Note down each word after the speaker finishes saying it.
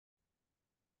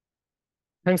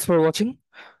Thanks for watching.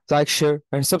 Like, share,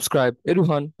 and subscribe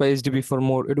EduHunt by SDB for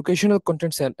more educational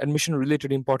contents and admission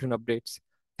related important updates.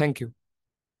 Thank you.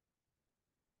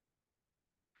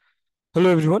 Hello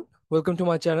everyone, welcome to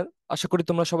my channel. আশা করি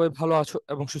তোমরা সবাই ভালো আছো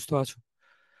এবং সুস্থ আছো।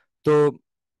 তো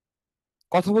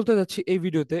কথা বলতে যাচ্ছি এই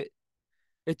ভিডিওতে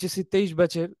এইচএসসি 23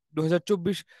 ব্যাচের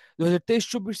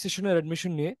 2023-24 সেশনের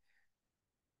অ্যাডমিশন নিয়ে।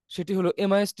 সেটি হলো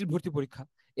এমআইএসটির ভর্তি পরীক্ষা।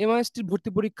 এমআইএসটির ভর্তি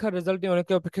পরীক্ষার রেজাল্ট নিয়ে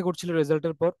অনেকে অপেক্ষা করছিল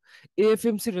রেজাল্টের পর।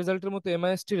 এএফএমসির রেজাল্টের মতো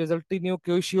এমআইএসটির রেজাল্টটি নিয়েও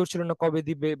কেউ শিওর ছিল না কবে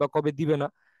দিবে বা কবে দিবে না।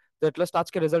 তো এট লাস্ট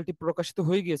আজকে রেজাল্টটি প্রকাশিত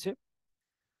হয়ে গিয়েছে।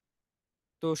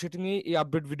 তো সেটি নিয়ে এই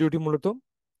আপডেট ভিডিওটি মূলত।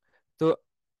 তো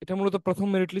এটা মূলত প্রথম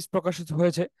মেরিট লিস্ট প্রকাশিত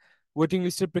হয়েছে। ওয়েটিং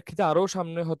লিস্টের প্রেক্ষিতে আরও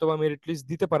সামনে হয়তো বা মেরিট লিস্ট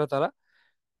দিতে পারে তারা।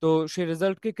 তো সেই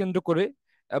রেজাল্টকে কেন্দ্র করে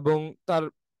এবং তার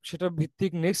সেটার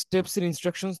ভিত্তিক নেক্সট স্টেপস এর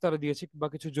ইনস্ট্রাকশনস তারা দিয়েছে বা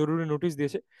কিছু জরুরি নোটিশ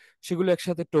দিয়েছে, সেগুলো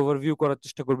একসাথে একটু ওভারভিউ করার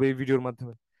চেষ্টা করবে এই ভিডিওর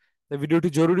মাধ্যমে। তাই ভিডিওটি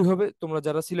জরুরি হবে। তোমরা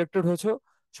যারা সিলেক্টেড হয়েছো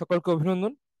সকলকে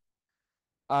অভিনন্দন।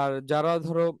 আর যারা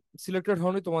ধরো সিলেক্টেড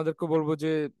হওনি তোমাদেরকে বলবো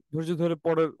যে ধৈর্য ধরে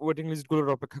পরের ওয়েটিং লিস্ট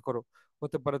গুলোর অপেক্ষা করো।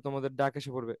 হতে পারে তোমাদের ডাক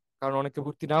এসে পড়বে, কারণ অনেকে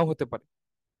ভর্তি নাও হতে পারে।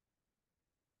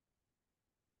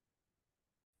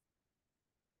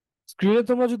 স্ক্রিনে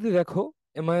তোমরা যদি দেখো,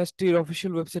 এমআইএসটির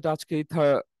অফিসিয়াল ওয়েবসাইট আজকেই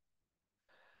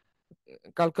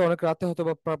কালকে অনেক রাতে হয়তো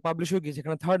বা পাবলিশ হয়ে গিয়েছে।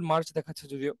 এখানে 3rd মার্চ দেখাচ্ছে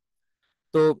যদিও।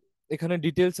 তো এখানে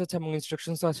ডিটেলস আছে এবং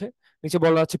ইনস্ট্রাকশনস আছে। নিচে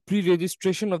বলা আছে pre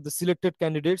registration of the selected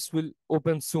candidates will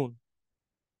open সুন।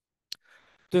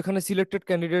 তো এখানে সিলেক্টেড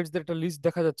ক্যান্ডিডেটসদের একটা লিস্ট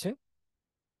দেখা যাচ্ছে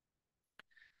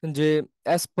যে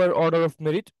as per order of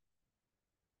merit.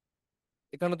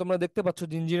 এখানে তোমরা দেখতে পাচ্ছ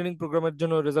যে ইঞ্জিনিয়ারিং প্রোগ্রামের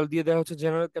জন্য রেজাল্ট দিয়ে দেওয়া হচ্ছে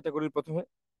জেনারেল ক্যাটাগরির প্রথমে।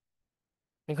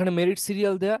 এখানে মেরিট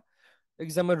সিরিয়াল দেয়া,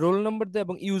 এক্সামের রোল নাম্বার দেয়া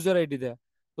এবং ইউজার আইডি দেয়া।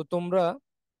 তো তোমরা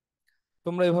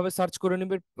তোমরা এভাবে সার্চ করে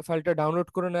নিবে। ফাইলটা ডাউনলোড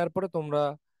করে নেওয়ার পরে তোমরা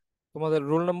তোমাদের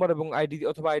রোল নাম্বার এবং আইডি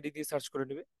অথবা আইডি দিয়ে সার্চ করে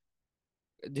নিবে,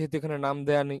 যেহেতু এখানে নাম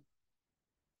দেয়া নেই।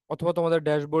 অথবা তোমাদের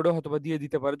ড্যাশবোর্ডে হয়তো বা দিয়ে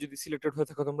দিতে পারে যদি সিলেক্টেড হয়ে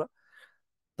থাকো তোমরা।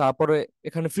 তারপরে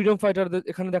এখানে ফ্রিডম ফাইটারদের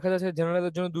এখানে দেখা যাচ্ছে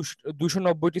জেনারেলের জন্য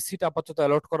 290টি সিট আপাতত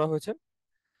অ্যালট করা হয়েছে।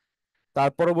 তার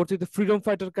পরবর্তীতে ফ্রিডম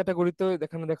ফাইটার ক্যাটাগরিতে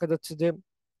এখানে দেখা যাচ্ছে যে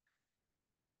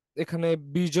এখানে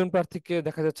 20 জন প্রার্থীকে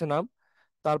দেখা যাচ্ছে নাম।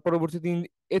 তার পরবর্তীতে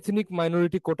এথনিক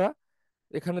মাইনরিটি কোটা,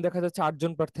 এখানে দেখা যাচ্ছে 8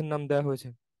 জন প্রার্থীর নাম দেওয়া হয়েছে।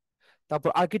 তারপর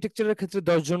আর্কিটেকচারের ক্ষেত্রে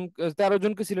 10 জন, 13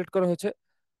 জনকে সিলেক্ট করা হয়েছে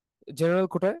জেনারেল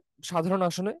কোটায় সাধারণ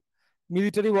আসনে।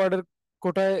 মিলিটারি ওয়ার্ডের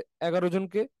কোটায় 11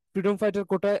 জনকে, ফ্রিডম ফাইটার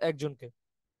কোটায় 1 জনকে।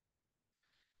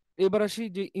 এবার আসি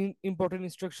যে ইম্পর্টেন্ট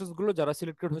ইনস্ট্রাকশনস গুলো যারা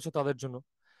সিলেক্টেড হয়েছে তাদের জন্য।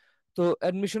 তো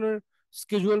অ্যাডমিশনের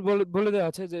স্কেজুয়াল বলে বলে দেওয়া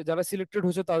আছে যে যারা সিলেক্টেড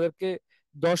হয়েছে তাদেরকে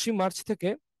 10ই মার্চ থেকে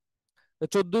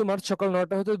 14ই মার্চ সকাল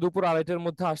 9টা হতে দুপুর 2:30টার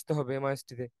মধ্যে আসতে হবে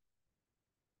এমআইএসটি তে।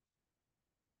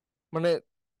 মানে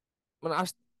মানে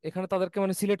এখানে তাদেরকে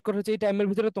সিলেক্ট করা হয়েছে এই টাইমের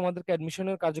ভিতরে তোমাদেরকে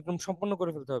অ্যাডমিশনের কার্যক্রম সম্পন্ন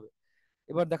করে ফেলতে হবে।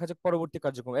 এবার দেখা যাক পরবর্তী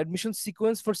কার্যক্রম। Admission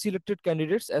sequence for selected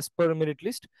candidates as per merit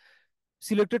list.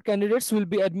 Selected candidates will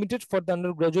be admitted for the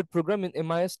undergraduate program in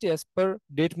MIST as per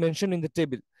date mentioned in the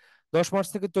table. 10 March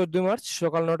থেকে 14 মার্চ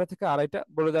সকাল 9টা থেকে 2:30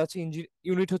 বলে দেওয়া আছে।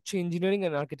 ইউনিট হচ্ছে ইঞ্জিনিয়ারিং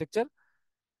এন্ড আর্কিটেকচার।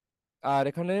 আর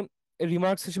এখানে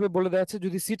remarks হিসেবে বলে দেওয়া আছে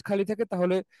যদি সিট খালি থাকে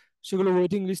তাহলে সেগুলো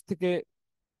ওয়েটিং লিস্ট থেকে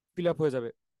ফিল আপ হয়ে যাবে।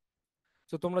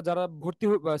 তো তোমরা যারা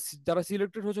যারা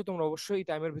সিলেক্টেড হয়েছে তোমরা অবশ্যই এই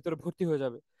টাইমের ভিতরে ভর্তি হয়ে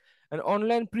যাবে। And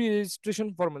online pre registration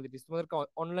formalities, তোমাদেরকে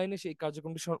অনলাইনে সেই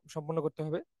কার্যক্রমটি সম্পন্ন করতে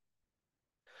হবে।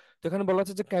 তো এখানে বলা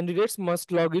আছে যে candidates must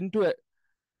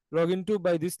log into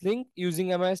by this link using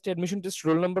MIST admission test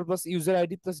roll number plus user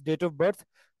ID plus date of birth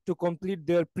to complete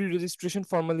their pre-registration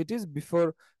formalities before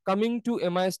coming to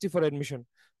MIST for admission.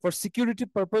 For security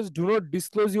purpose, do not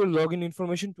disclose your login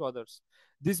information to others.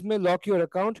 This may lock your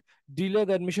account, delay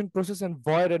the admission process, and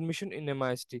void admission in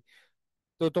MIST.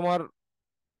 তো তোমার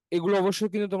এগুলো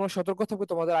অবশ্যই কিন্তু তোমরা সতর্ক থাকবে,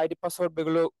 তোমাদের ID password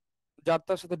এগুলো যার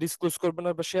তার সাথে ডিসক্লোজ করবে না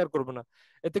বা শেয়ার করবে না।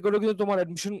 এতে করে কিন্তু তোমার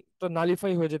অ্যাডমিশনটা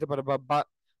নালিফাই হয়ে যেতে পারে বা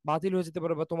বাতিল হয়ে যেতে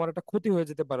পারে বা তোমার একটা ক্ষতি হয়ে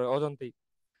যেতে পারে অজান্তেই।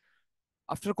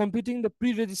 After completing the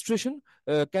pre-registration,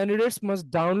 candidates must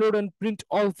download and print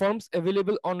all forms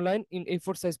available online in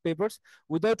A4 size papers.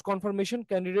 Without confirmation,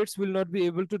 candidates will not be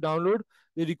able to download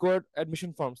the required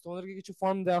admission forms. তোমাদেরকে কিছু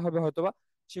ফর্ম দেওয়া হবে হয়তোবা,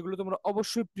 সেগুলো তোমরা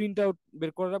অবশ্যই print out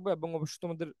বের করে রাখবে এবং অবশ্যই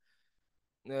তোমাদের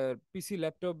পিসি,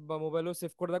 ল্যাপটপ বা মোবাইলেও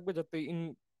সেভ করে রাখবে, যাতে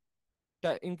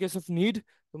ইন কেস অফ নিড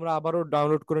তোমরা আবারও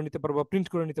ডাউনলোড করে নিতে পারো বা প্রিন্ট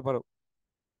করে নিতে পারো।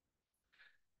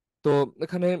 তো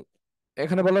এখানে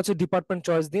এখানে বলা আছে ডিপার্টমেন্ট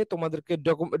চয়েস দিয়ে তোমাদেরকে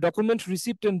document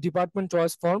receipt and department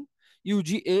choice form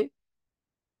ইউজিএ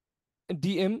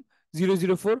DM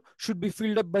 004 should be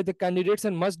filled up by the candidates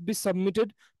and must be submitted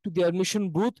to the admission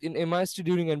booth in MIST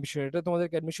during admission. এটা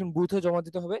তোমাদেরকে অ্যাডমিশন বুথে জমা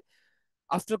দিতে হবে।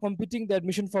 After completing the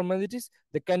admission formalities,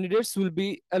 the candidates will be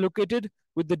allocated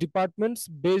with the departments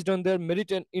based on their merit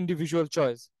and individual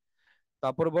choice.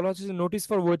 তারপরে বলা হচ্ছে যে নোটিস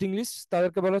ফর ওয়েটিং লিস্ট,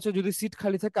 তাদেরকে বলা হচ্ছে যদি সিট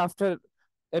খালি থাকে আফটার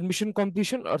অ্যাডমিশন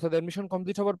কমপ্লিশন, অর্থাৎ অ্যাডমিশন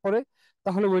কমপ্লিট হওয়ার পরে,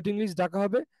 তাহলে ওয়েটিং লিস্ট ডাকা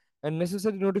হবে। and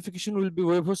necessary notification will be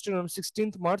web hosted on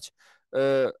 16th March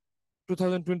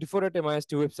 2024 at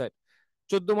MIST website।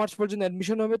 14 March পর্যন্ত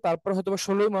অ্যাডমিশন হবে, তারপর হয়তো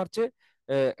 16ই মার্চে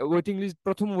ওয়েটিং লিস্ট,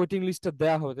 প্রথম ওয়েটিং লিস্টটা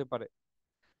দেওয়া হতে পারে।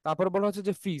 তারপর বলা হচ্ছে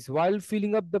যে ফিস, while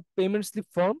filling up the payment slip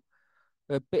form,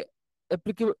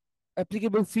 applicable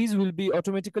applicable fees will be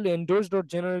automatically endorsed or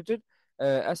generated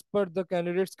as per the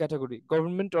candidate's category,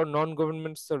 government or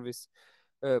non-government service।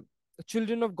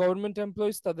 Children of government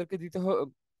employees তাদেরকে দিতে হবে,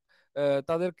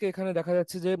 তাদেরকে এখানে দেখা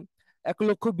যাচ্ছে যে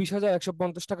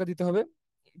 1,20,150 টাকা দিতে হবে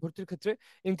ভর্তির ক্ষেত্রে,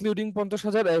 including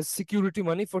 50,000 as security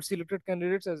money for selected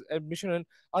candidates as admission and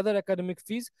other academic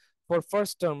fees for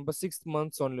first term বা 6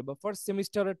 months only, বা ফার্স্ট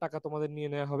সেমিস্টারের টাকা তোমাদের নিয়ে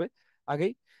নেওয়া হবে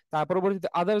আগেই। তার পরবর্তীতে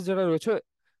আদার্স যারা রয়েছে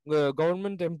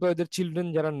গভর্নমেন্ট এমপ্লয়ীদের চিলড্রেন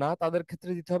যারা না, তাদের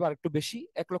ক্ষেত্রে দিতে হবে আরেকটু বেশি,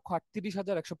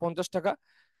 1,38,150 টাকা,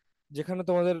 যেখানে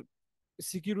তোমাদের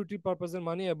সিকিউরিটি পারপাজের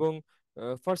মানি এবং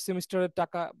ফার্স্ট সেমিস্টারের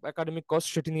টাকা একাডেমিক কস্ট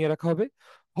সেটি নিয়ে রাখা হবে।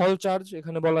 হল চার্জ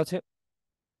এখানে বলা আছে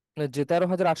যে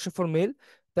 13,800 ফর মেল,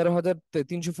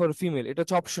 13,300 ফর ফিমেল, এটা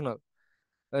হচ্ছে অপশনাল।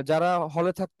 যারা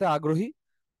হলে থাকতে আগ্রহী,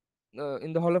 in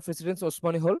the hall of residence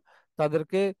Osmani হল,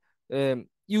 তাদেরকে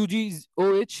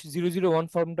UGOH001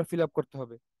 ফর্মটা ফিল আপ করতে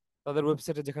হবে তাদের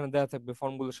ওয়েবসাইটে, যেখানে দেওয়া থাকবে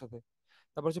ফর্মগুলোর সাথে।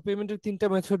 তারপর হচ্ছে পেমেন্টের 3টা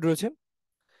মেথড রয়েছে।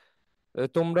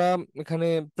 তোমরা এখানে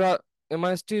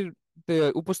MISTর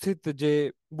উপস্থিত যে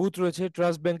বুথ রয়েছে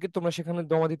ট্রাস্ট ব্যাংকের, তোমরা সেখানে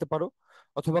জমা দিতে পারো,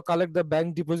 অথবা কালেক্ট দ্য ব্যাংক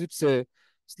ডিপোজিটস,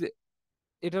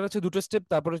 এটার হচ্ছে দুটো স্টেপ।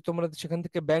 তারপরে তোমরা সেখান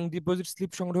থেকে ব্যাংক ডিপোজিট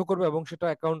স্লিপ সংগ্রহ করবে এবং সেটা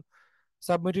account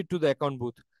submitted to the account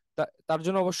booth. তার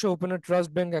জন্য অবশ্যই open A trust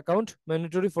bank account,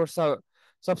 mandatory for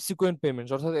subsequent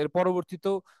payments, অর্থাৎ এর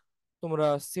পরবর্তীতেও তোমরা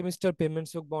সেমিস্টার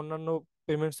পেমেন্টস হোক বা অন্যান্য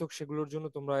পেমেন্টস হোক, সেগুলোর জন্য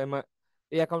তোমরা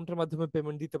এই অ্যাকাউন্টের মাধ্যমে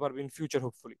পেমেন্ট দিতে পারবে ইন ফিউচার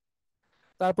হোপফুলি।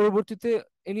 তার পরবর্তীতে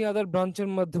এনি আদার ব্রাঞ্চের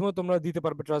মাধ্যমেও তোমরা দিতে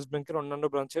পারবে ট্রাস্ট ব্যাংকের অন্যান্য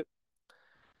ব্রাঞ্চের।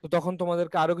 তো তখন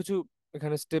তোমাদেরকে আরো কিছু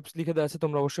এখানে স্টেপস লিখে দেওয়া আছে,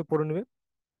 তোমরা অবশ্যই পড়ে নেবে।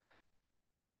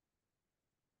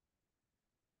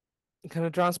 এখানে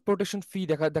ট্রান্সপোর্টেশন ফি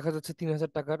দেখা দেখা যাচ্ছে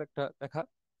 3,000 টাকার একটা লেখা।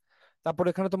 তারপর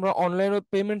এখানে তোমরা online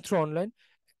payment through online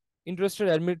interested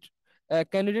admit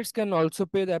candidates can also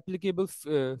pay the applicable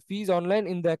fees online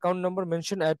in the account number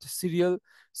mentioned at serial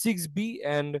 6B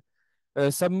and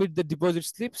submit the deposit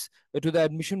slips to the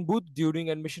admission booth during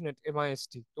admission at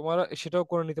MIST। তোমরা সেটাও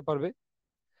করে নিতে পারবে।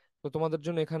 তো তোমাদের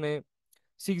জন্য এখানে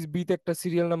 6B তে একটা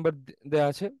সিরিয়াল নাম্বার দেওয়া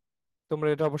আছে, তোমরা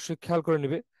এটা অবশ্যই খেয়াল করে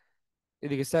নিবে।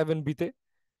 এদিকে 7B তে,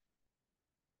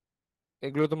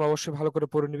 এগুলো তোমরা অবশ্যই ভালো করে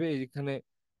পড়ে নিবে, এখানে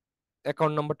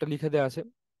অ্যাকাউন্ট নাম্বারটা লিখে দেওয়া আছে।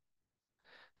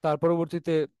 তার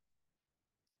পরবর্তীতে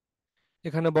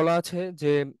এখানে বলা আছে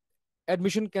যে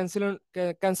অ্যাডমিশন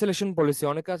ক্যান্সেলেশন পলিসি,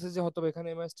 অনেকে আছে যে হয়তো এখানে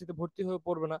MIST তে ভর্তি হয়ে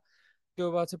পড়বে না, কেউ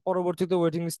বা আছে পরবর্তীতে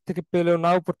ওয়েটিং লিস্ট থেকে পেলেও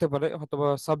নাও পড়তে পারে, হয়তো বা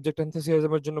সাবজেক্ট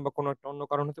এনথুসিয়াজমের জন্য বা কোনো একটা অন্য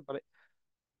কারণ হতে পারে।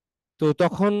 তো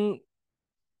তখন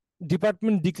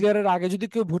ডিপার্টমেন্ট ডিক্লেয়ারের আগে যদি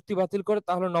কেউ ভর্তি বাতিল করে,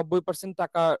 তাহলে 90%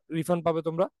 টাকা রিফান্ড পাবে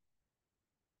তোমরা।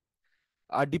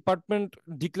 আর ডিপার্টমেন্ট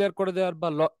ডিক্লেয়ার করে দেওয়ার বা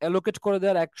অ্যালোকেট করে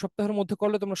দেওয়ার 1 সপ্তাহের মধ্যে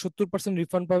করলে তোমরা 70%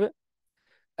 রিফান্ড পাবে।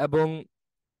 এবং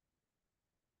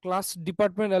ক্লাস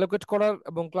ডিপার্টমেন্ট অ্যালোকেট করার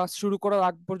এবং ক্লাস শুরু করার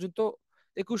আগ পর্যন্ত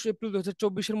 21 এপ্রিল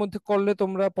 2024-এর মধ্যে করলে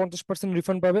তোমরা 50%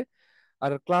 রিফান্ড পাবে।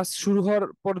 আর ক্লাস শুরু হওয়ার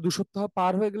পর 2 সপ্তাহ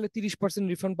পার হয়ে গেলে 30%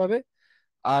 রিফান্ড পাবে।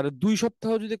 আর 2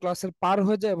 সপ্তাহ যদি ক্লাসের পার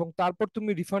হয়ে যায় এবং তারপর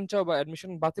তুমি রিফান্ড চাও বা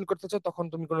অ্যাডমিশন বাতিল করতে চাও, তখন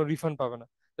তুমি কোনো রিফান্ড পাবে না,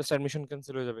 জাস্ট অ্যাডমিশন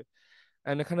ক্যান্সেল হয়ে যাবে।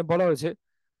 এন্ড এখানে বলা হয়েছে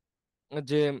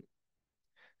যে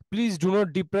please do not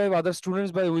deprive other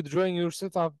students by withdrawing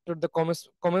yourself after the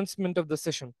commencement of the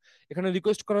session. এখানে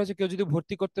রিকোয়েস্ট করা হয়েছে কেউ যদি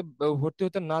ভর্তি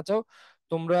হতে না চাও,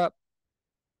 তোমরা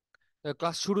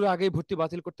ক্লাস শুরুর আগেই ভর্তি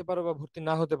বাতিল করতে পারো বা ভর্তি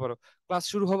না হতে পারো। ক্লাস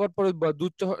শুরু হওয়ার পরে বা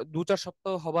 2-4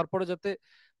 সপ্তাহ হবার পরে যাতে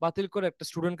বাতিল করে একটা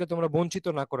স্টুডেন্টকে তোমরা বঞ্চিত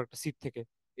না করো একটা সিট থেকে,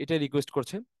 এটাই রিকোয়েস্ট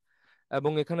করছে।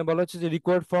 এবং এখানে বলা হচ্ছে যে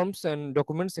রিকোয়ার্ড ফর্মস এন্ড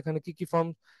ডকুমেন্টস, এখানে কি কি ফর্ম,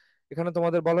 এখানে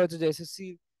তোমাদের বলা হয়েছে যে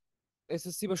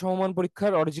এসএসসি বা সমমান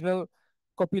পরীক্ষার অরিজিনাল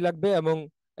কপি লাগবে এবং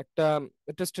একটা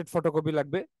টেস্টেড ফটোকপি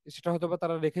লাগবে, সেটা হয়তো বা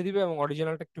তারা রেখে দিবে এবং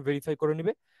অরিজিনালটা একটু ভেরিফাই করে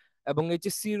নিবে। এবং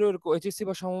এইচএসসি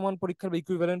বা সমমান পরীক্ষার বা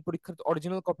ইকুইভ্যালেন্ট পরীক্ষার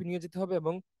অরিজিনাল কপি নিয়ে যেতে হবে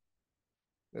এবং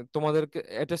তোমাদেরকে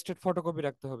অ্যাটেস্টেড ফটোকপি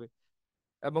রাখতে হবে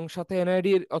এবং সাথে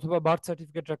এনআইডি অথবা বার্থ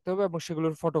সার্টিফিকেট রাখতে হবে এবং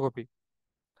সেগুলোর ফটোকপি।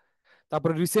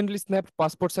 তারপরে recently snap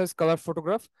passport size colour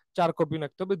photograph 4 copy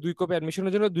রাখতে হবে, 2 কপি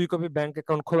অ্যাডমিশনের জন্য, 2 কপি ব্যাংক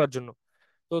অ্যাকাউন্ট খোলার জন্য।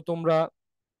 তো তোমরা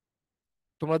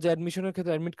তোমরা যে অ্যাডমিশনের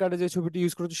ক্ষেত্রে অ্যাডমিট কার্ডে যে ছবিটি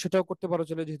ইউজ করেছো সেটাও করতে পারো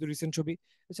চলে, যেহেতু রিসেন্ট ছবি।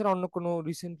 এছাড়া অন্য কোনো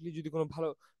রিসেন্টলি যদি কোনো ভালো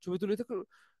ছবি তুলে থাকো,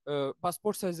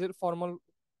 পাসপোর্ট সাইজের ফর্মাল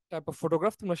টাইপ অফ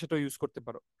ফটোগ্রাফ, তোমরা সেটাও ইউজ করতে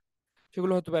পারো।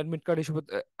 সেগুলো হয়তো অ্যাডমিট কার্ড হিসেবে,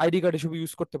 আইডি কার্ড হিসেবে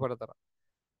ইউজ করতে পারে তারা।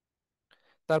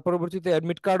 তার পরবর্তীতে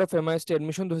admit card of MIST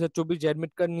admission 2024, যে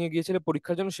অ্যাডমিট কার্ড নিয়ে গিয়েছিলে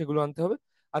পরীক্ষার জন্য, সেগুলো আনতে হবে।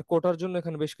 আর কোটার জন্য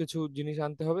এখানে বেশ কিছু জিনিস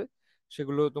আনতে হবে,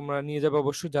 সেগুলো তোমরা নিয়ে যাবে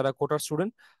অবশ্যই যারা কোটার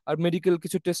স্টুডেন্ট। আর মেডিকেল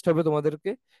কিছু টেস্ট হবে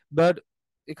তোমাদেরকে। ব্লাড,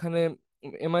 এখানে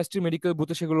এমআইএসটি মেডিকেল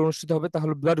বুথে সেগুলো অনুষ্ঠিত হবে,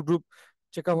 তাহলে ব্লাড গ্রুপ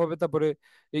চেক আপ হবে, তারপরে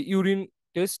ইউরিন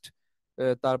টেস্ট,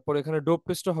 তারপরে এখানে ডোপ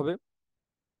টেস্টও হবে।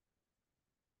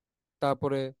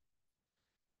 তারপরে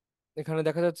এখানে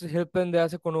দেখা যাচ্ছে হেল্পলাইন দেওয়া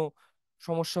আছে, কোনো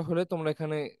সমস্যা হলে তোমরা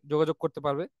এখানে যোগাযোগ করতে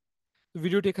পারবে। তো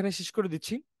ভিডিওটি এখানে শেষ করে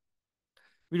দিচ্ছি।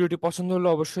 ভিডিওটি পছন্দ হলে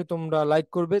অবশ্যই তোমরা লাইক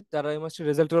করবে, যারা এই মাসের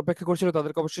রেজাল্টের অপেক্ষা করছিল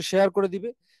তাদেরকে অবশ্যই শেয়ার করে দিবে।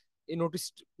 এই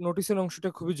নোটিশের অংশটা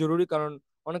খুবই জরুরি, কারণ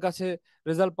অনেক আছে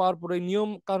রেজাল্ট পাওয়ার পরে নিয়ম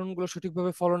কানুনগুলো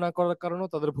সঠিকভাবে ফলো না করার কারণেও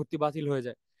তাদের ভর্তি বাতিল হয়ে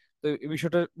যায়। তো এই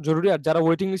বিষয়টা জরুরি। আর যারা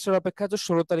ওয়েটিং লিস্টের অপেক্ষা আছে,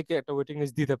 16 তারিখে একটা ওয়েটিং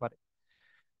লিস্ট দিতে পারে।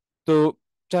 তো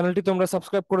চ্যানেলটি তোমরা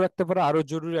সাবস্ক্রাইব করে রাখতে পারো আরো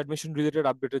জরুরি অ্যাডমিশন রিলেটেড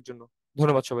আপডেটের জন্য।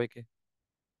 ধন্যবাদ সবাইকে।